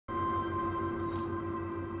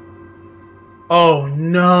Oh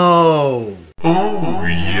no! Oh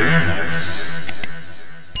yes!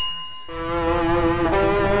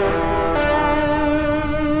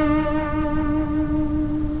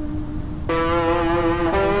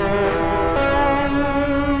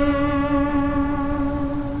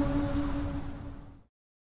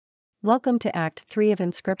 Welcome to Act 3 of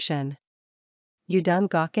Inscryption. You done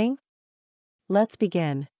gawking? Let's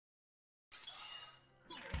begin.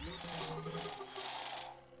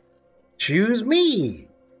 Choose me!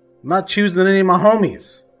 I'm not choosing any of my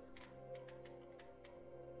homies.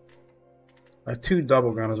 I have two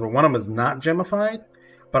double gunners, but one of them is not gemified.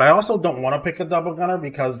 But I also don't want to pick a double gunner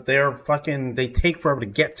because they're fucking, they take forever to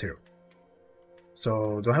get to.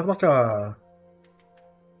 So, do I have like a...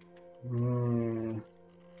 I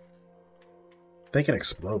think an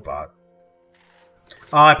explode bot.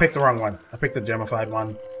 Oh, I picked the wrong one. I picked the gemified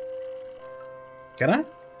one. Can I?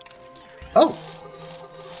 Oh!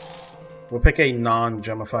 We'll pick a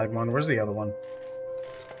non-gemified one. Where's the other one?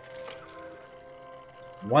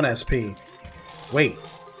 1 SP. Wait.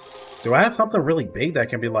 Do I have something really big that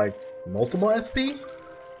can be like multiple SP?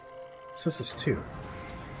 So this is 2.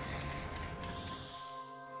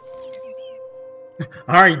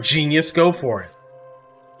 Alright, genius, go for it.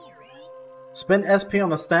 Spend SP on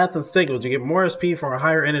the stats and signals. You get more SP for a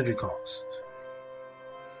higher energy cost.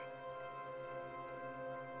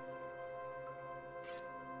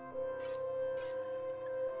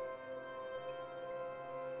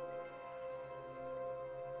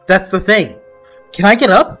 That's the thing. Can I get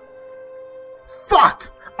up?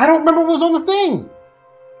 Fuck! I don't remember what was on the thing.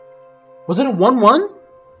 Was it a 1-1?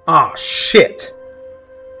 Ah, shit.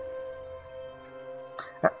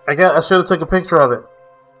 I should have took a picture of it.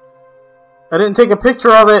 I didn't take a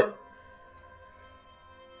picture of it.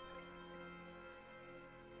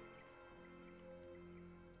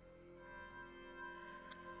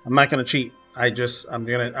 I'm not gonna cheat. I'm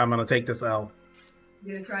gonna take this L.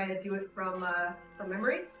 You gonna try to do it from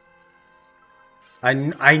memory? I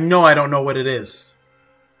know I don't know what it is.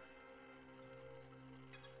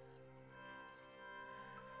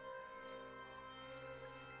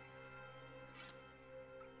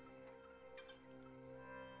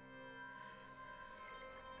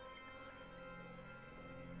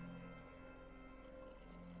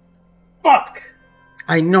 Fuck!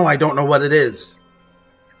 I know I don't know what it is.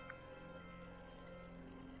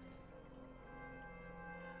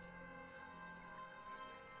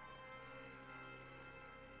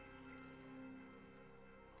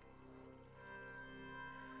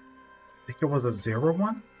 I think it was a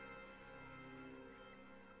 0-1?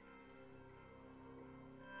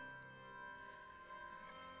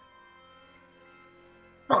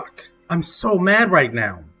 Fuck. I'm so mad right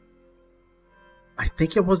now. I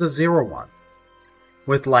think it was a 0-1.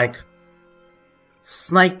 With like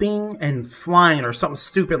sniping and flying or something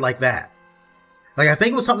stupid like that. Like I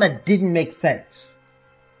think it was something that didn't make sense.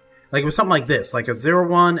 Like it was something like this. Like a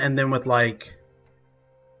 0-1 and then with like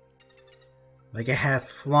it had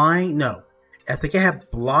flying? No. I think it had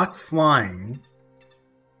block flying.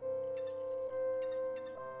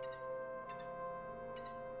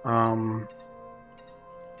 Oh,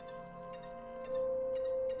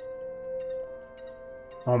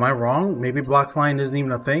 am I wrong? Maybe block flying isn't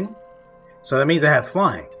even a thing? So that means I have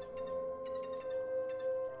flying.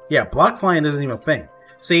 Yeah, block flying isn't even a thing.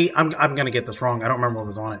 See, I'm gonna get this wrong. I don't remember what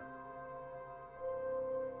was on it.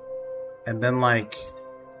 And then like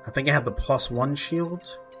I think I had the +1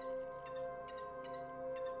 shield.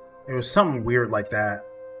 It was something weird like that.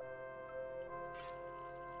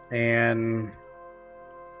 And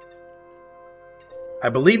I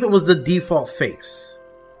believe it was the default face.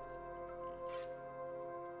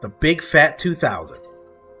 The big fat 2000.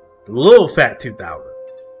 The little fat 2000.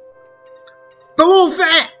 The little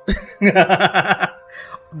fat!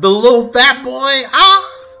 The little fat boy!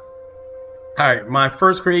 Ah! Alright, my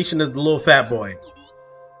first creation is the little fat boy.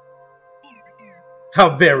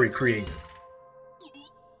 How very creative.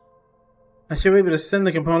 I should be able to send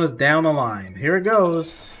the components down the line. Here it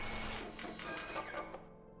goes.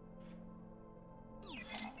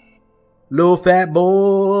 Little fat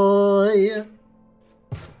boy.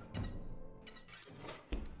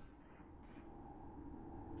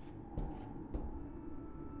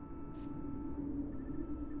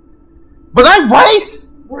 Was I right?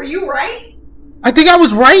 Were you right? I think I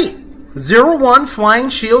was right. 0-1 flying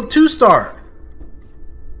shield 2-star.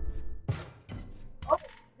 Oh,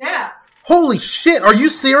 snaps. Holy shit, are you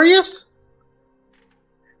serious?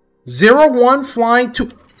 0-1 flying 2.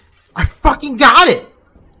 I fucking got it.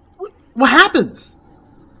 What happens?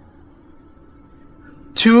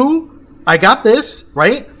 2, I got this,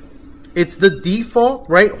 right? It's the default,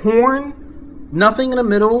 right? Horn, Nothing in the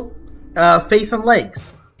middle. Face and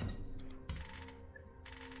legs.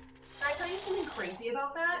 Can I tell you something crazy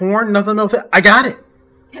about that? Horn, nothing, no face. I got it.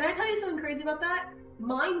 Can I tell you something crazy about that?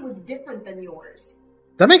 Mine was different than yours.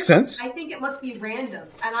 That makes sense. I think it must be random.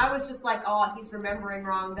 And I was just like, oh, he's remembering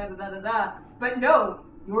wrong, da da da da da. But no,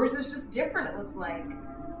 yours is just different, it looks like.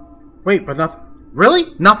 Wait, but nothing.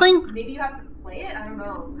 Really? Nothing? Maybe you have to play it? I don't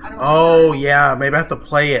know. Oh, yeah. Maybe I have to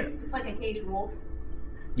play it. It's like a caged wolf.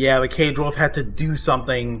 Yeah, the cage wolf had to do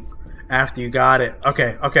something after you got it.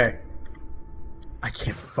 Okay, okay. I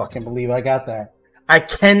can't fucking believe I got that. I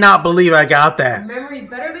cannot believe I got that. Memory's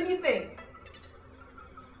better than you think.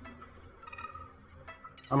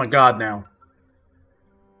 I'm a god now.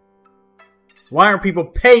 Why aren't people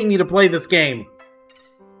paying me to play this game?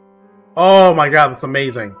 Oh my god, that's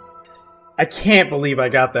amazing. I can't believe I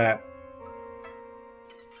got that.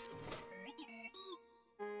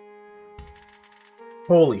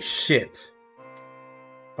 Holy shit.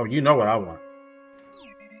 Oh, you know what I want.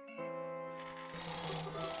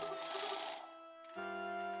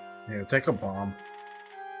 Here, take a bomb.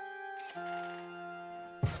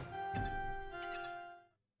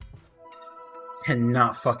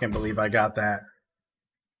 Cannot fucking believe I got that.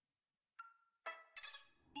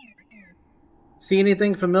 See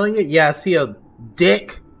anything familiar? Yeah, I see a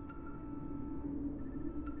dick.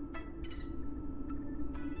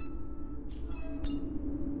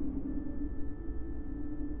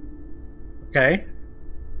 Okay.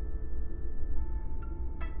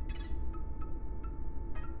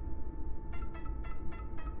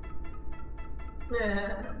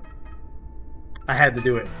 I had to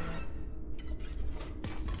do it.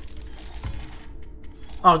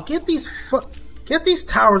 Oh, get these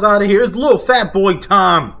towers out of here. It's little fat boy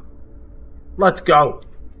time. Let's go.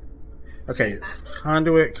 Okay,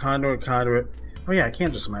 conduit, conduit, conduit. Oh yeah, I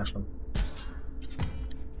can't just smash them.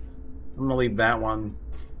 I'm gonna leave that one.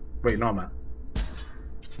 Wait, no, I'm not.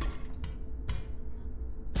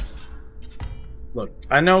 Look,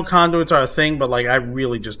 I know conduits are a thing, but like I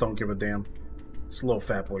really just don't give a damn. It's little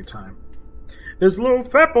fat boy time. It's little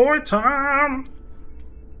fat boy time.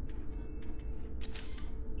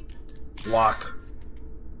 Block.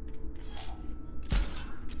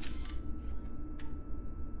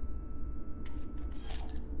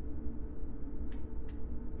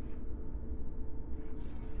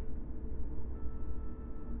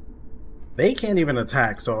 They can't even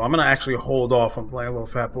attack, so I'm gonna actually hold off on playing little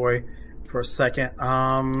fat boy for a second.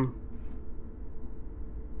 I'm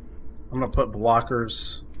gonna put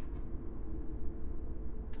blockers.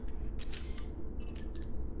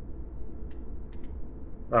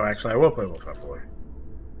 Oh, actually, I will play little fat boy.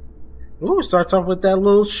 Ooh, starts off with that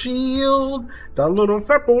little shield. That little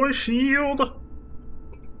fat boy shield.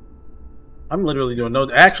 I'm literally doing no...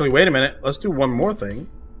 Actually, wait a minute. Let's do one more thing.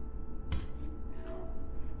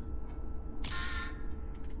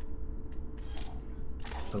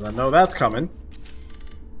 Because I know that's coming.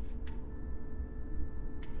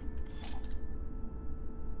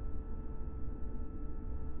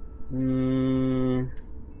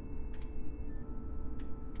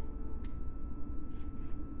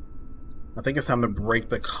 I think it's time to break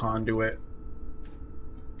the conduit.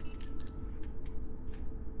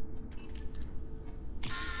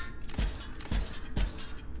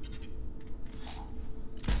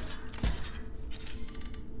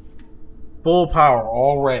 Full power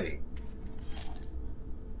already.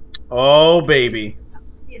 Oh, baby.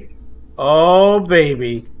 Oh,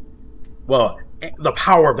 baby. Well, the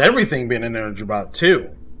power of everything being an energy bot,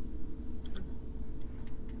 too.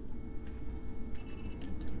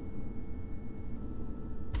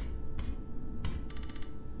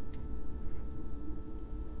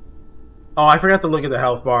 Oh, I forgot to look at the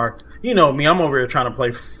health bar. You know me, I'm over here trying to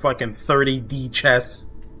play fucking 30D chess.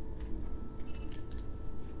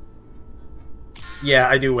 Yeah,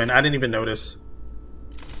 I do win. I didn't even notice.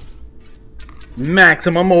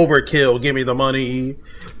 Maximum overkill. Give me the money.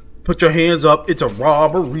 Put your hands up. It's a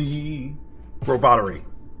robbery. Robotery.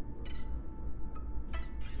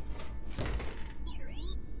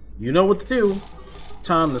 You know what to do.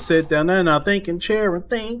 Time to sit down in our thinking chair and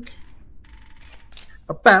think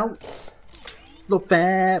about the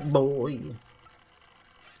fat boy.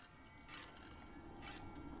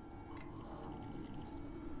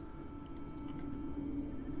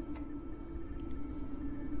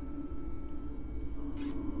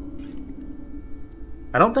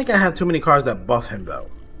 I don't think I have too many cards that buff him,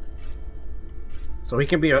 though. So he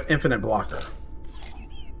can be an infinite blocker.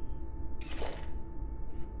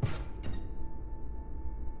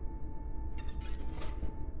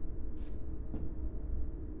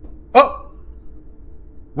 Oh!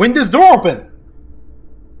 When this door open?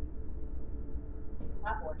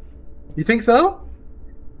 You think so?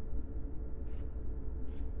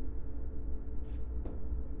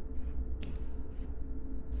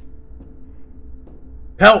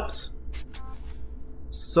 Pelt!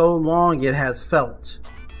 So long it has felt,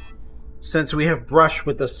 since we have brushed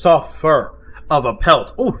with the soft fur of a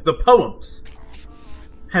pelt. Ooh, the poems!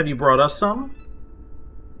 Have you brought us some?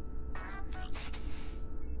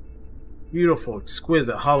 Beautiful,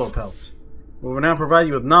 exquisite, hollow pelt. We will now provide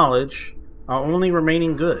you with knowledge, our only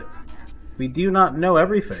remaining good. We do not know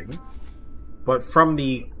everything, but from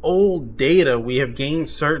the old data we have gained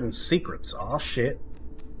certain secrets. Aw, shit.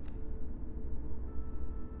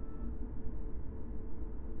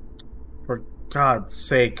 For God's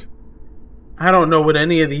sake. I don't know what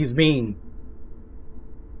any of these mean.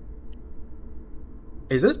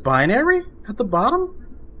 Is this binary at the bottom?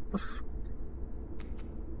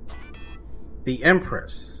 The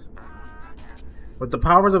Empress. With the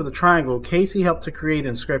powers of the triangle, Casey helped to create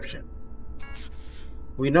Inscryption.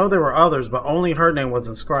 We know there were others, but only her name was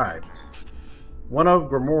inscribed. One of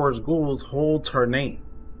Grimoire's ghouls holds her name.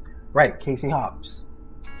 Right, Casey Hobbs.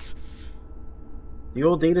 The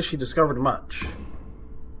old data, she discovered much.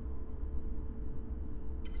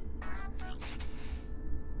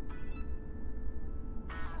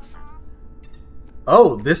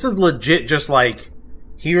 Oh, this is legit just like,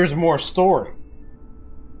 here's more story.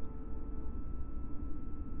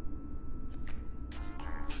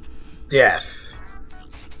 Death.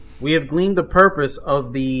 We have gleaned the purpose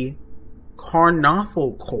of the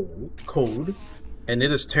Carnothal code, and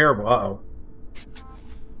it is terrible. Uh-oh.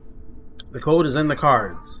 The code is in the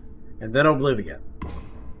cards, and then Oblivion.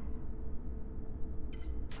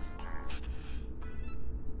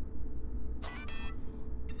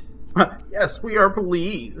 Yes, we are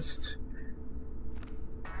pleased.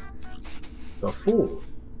 The Fool.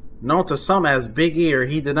 Known to some as Big Ear,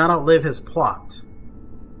 he did not outlive his plot.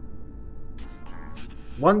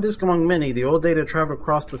 One disc among many, the old data traveled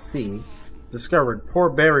across the sea, discovered poor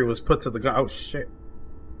Barry was put to the gun. Oh shit.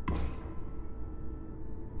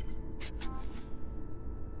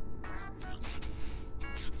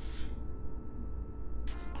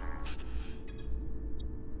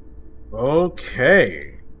 Okay.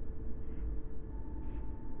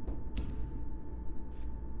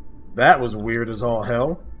 That was weird as all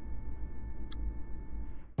hell.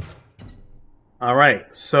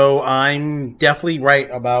 Alright, so I'm definitely right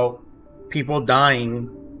about people dying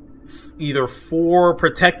either for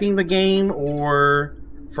protecting the game or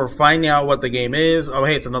for finding out what the game is. Oh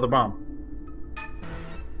hey, it's another bomb.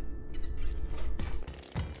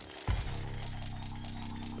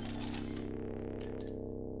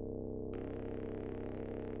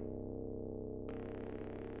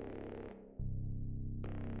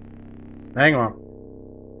 Hang on.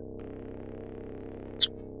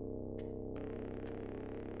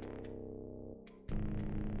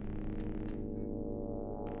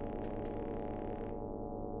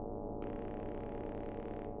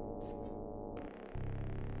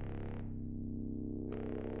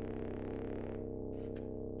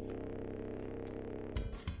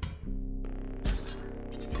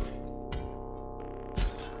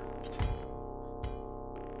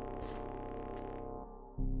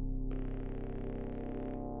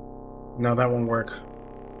 No, that won't work.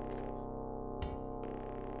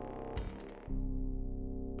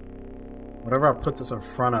 Whatever I put this in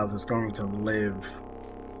front of is going to live.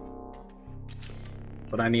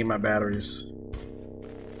 But I need my batteries.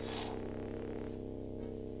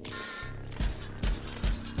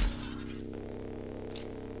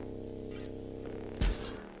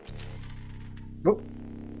 Nope.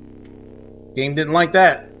 Game didn't like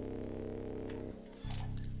that.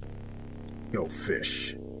 Yo,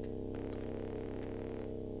 fish.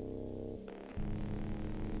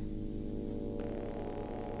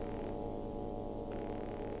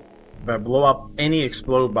 If I blow up any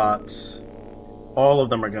explode bots, all of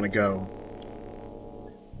them are gonna go.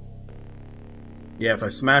 Yeah, if I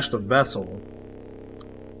smash the vessel,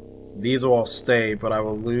 these will all stay, but I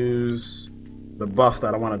will lose the buff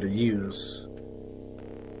that I wanted to use.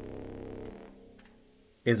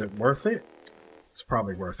 Is it worth it? It's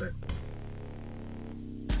probably worth it.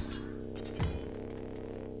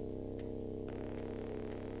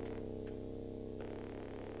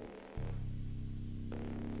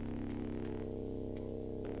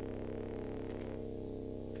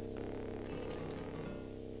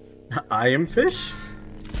 I am fish?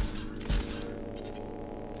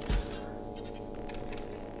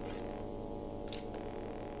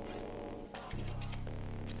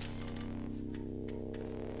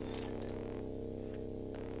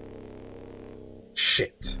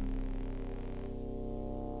 Shit.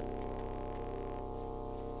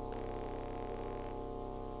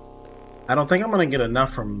 I don't think I'm gonna get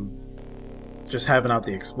enough from just having out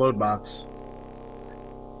the explode bots.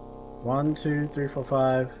 1, 2, 3, 4,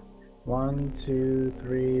 5. 1, 2,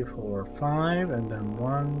 3, 4, 5, and then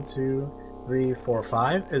 1, 2, 3, 4,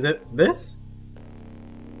 5. Is it this?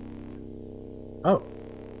 Oh.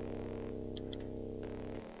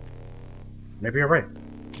 Maybe you're right.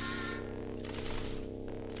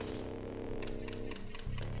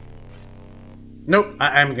 Nope,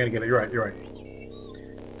 I'm gonna get it. You're right, you're right.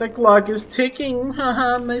 The clock is ticking.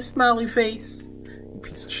 Haha, my smiley face. You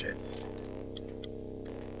piece of shit.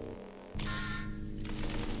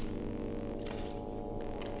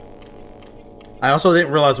 I also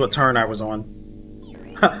didn't realize what turn I was on.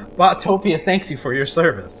 Botopia thanks you for your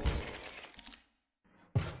service.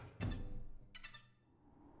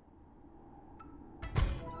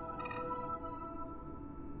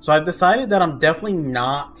 So I've decided that I'm definitely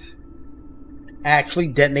not actually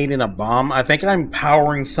detonating a bomb. I think I'm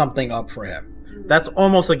powering something up for him. That's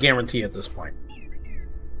almost a guarantee at this point.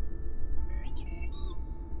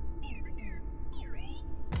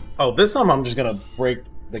 Oh, this time I'm just gonna break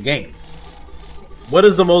the game. What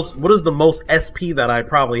is the most SP that I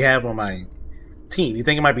probably have on my team? You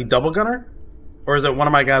think it might be double gunner? Or is it one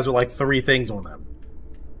of my guys with like 3 things on them?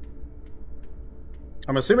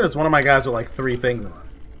 I'm assuming it's one of my guys with like 3 things on them.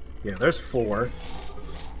 Yeah, there's 4.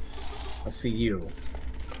 Let's see you.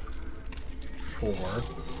 4.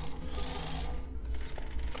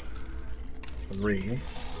 3.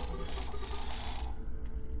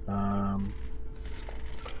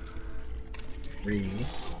 3.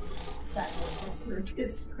 That one has served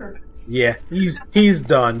his purpose. Yeah, he's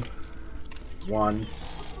done. 1.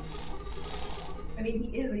 I mean,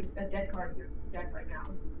 he is a dead card in your deck right now.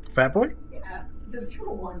 Fat boy? Yeah, it's a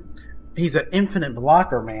 0-1. He's an infinite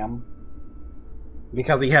blocker, ma'am.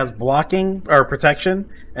 Because he has blocking or protection,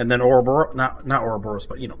 and then Ouroboros, not Ouroboros,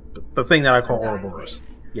 but you know the thing that I call Ouroboros.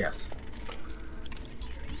 Yes.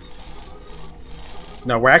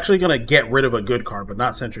 No, we're actually gonna get rid of a good card, but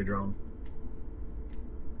not Sentry Drone.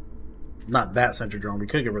 Not that Sentry Drone. We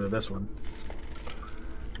could get rid of this one.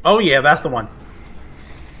 Oh yeah, that's the one.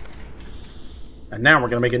 And now we're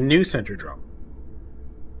gonna make a new Sentry Drone.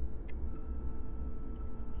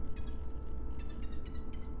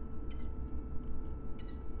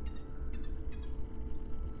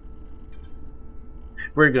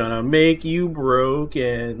 We're gonna make you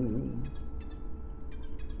broken.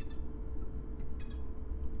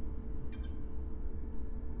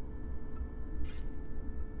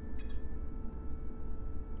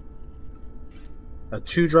 A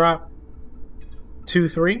 2-drop,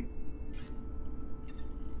 2/3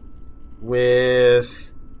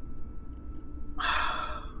 with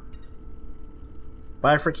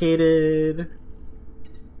bifurcated.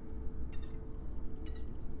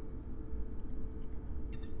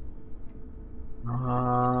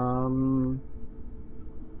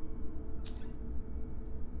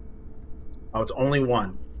 Oh, it's only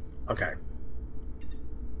 1. Okay.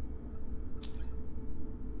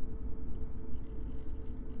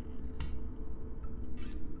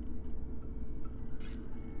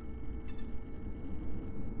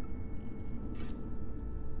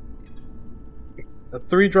 A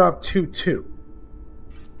 3-drop 2/2.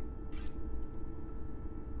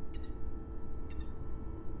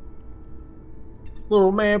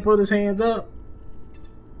 Little man put his hands up.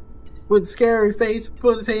 With a scary face,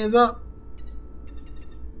 put his hands up.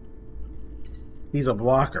 He's a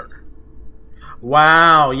blocker.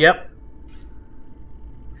 Wow, yep.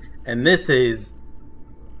 And this is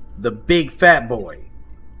the big fat boy.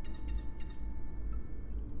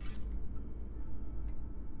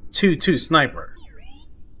 2/2 sniper.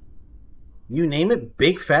 You name it,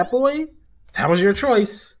 big fat boy? That was your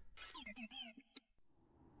choice.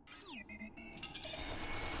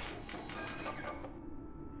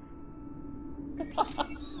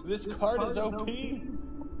 This card is OP.